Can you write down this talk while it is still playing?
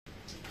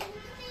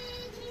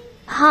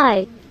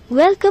Hi,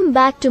 welcome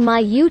back to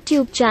my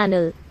YouTube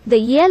channel. The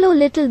yellow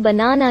little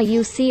banana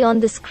you see on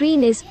the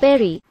screen is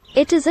Perry.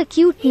 It is a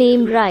cute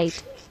name, right?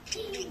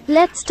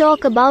 Let's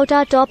talk about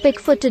our topic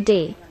for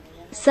today.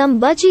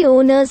 Some budgie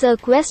owners are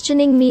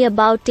questioning me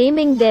about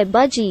taming their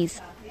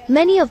budgies.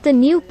 Many of the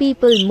new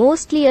people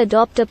mostly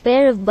adopt a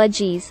pair of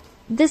budgies.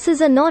 This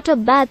is not a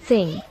bad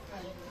thing.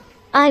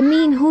 I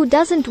mean, who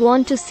doesn't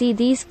want to see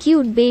these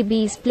cute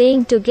babies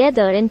playing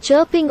together and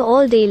chirping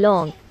all day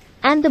long?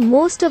 And the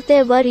most of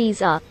their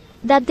worries are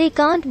that they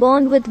can't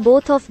bond with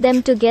both of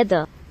them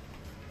together.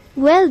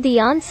 Well, the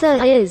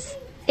answer is,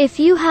 if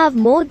you have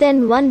more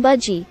than one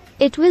budgie,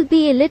 it will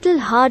be a little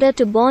harder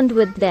to bond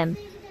with them.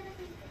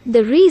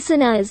 The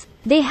reason is,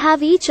 they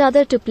have each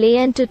other to play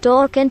and to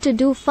talk and to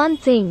do fun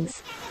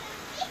things.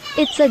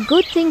 It's a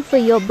good thing for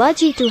your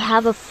budgie to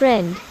have a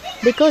friend,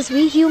 because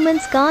we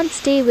humans can't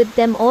stay with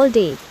them all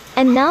day,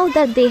 and now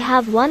that they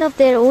have one of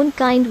their own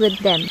kind with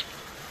them,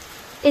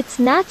 it's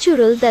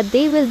natural that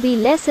they will be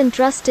less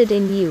interested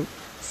in you.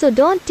 So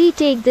don't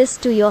take this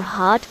to your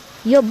heart.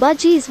 Your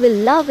budgies will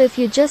love if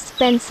you just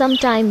spend some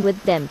time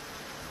with them.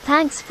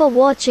 Thanks for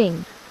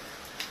watching.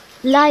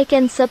 Like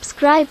and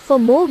subscribe for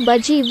more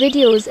budgie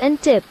videos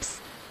and tips.